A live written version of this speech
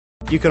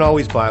You can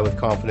always buy with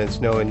confidence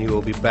knowing you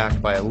will be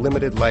backed by a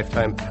limited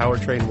lifetime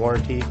powertrain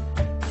warranty,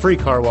 free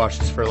car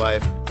washes for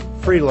life,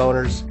 free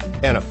loaners,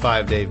 and a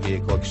 5-day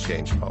vehicle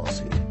exchange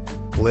policy.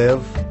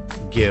 Live,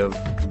 give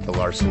the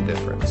Larson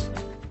difference.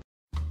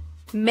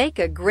 Make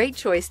a great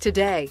choice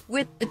today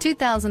with the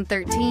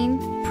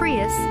 2013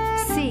 Prius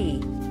C.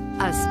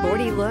 A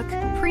sporty look,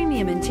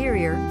 premium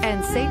interior,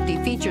 and safety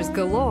features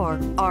galore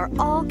are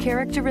all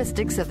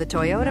characteristics of the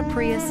Toyota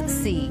Prius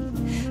C.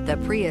 The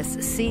Prius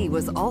C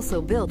was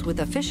also built with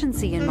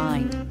efficiency in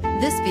mind.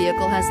 This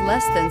vehicle has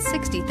less than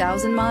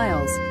 60,000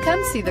 miles.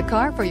 Come see the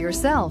car for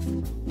yourself.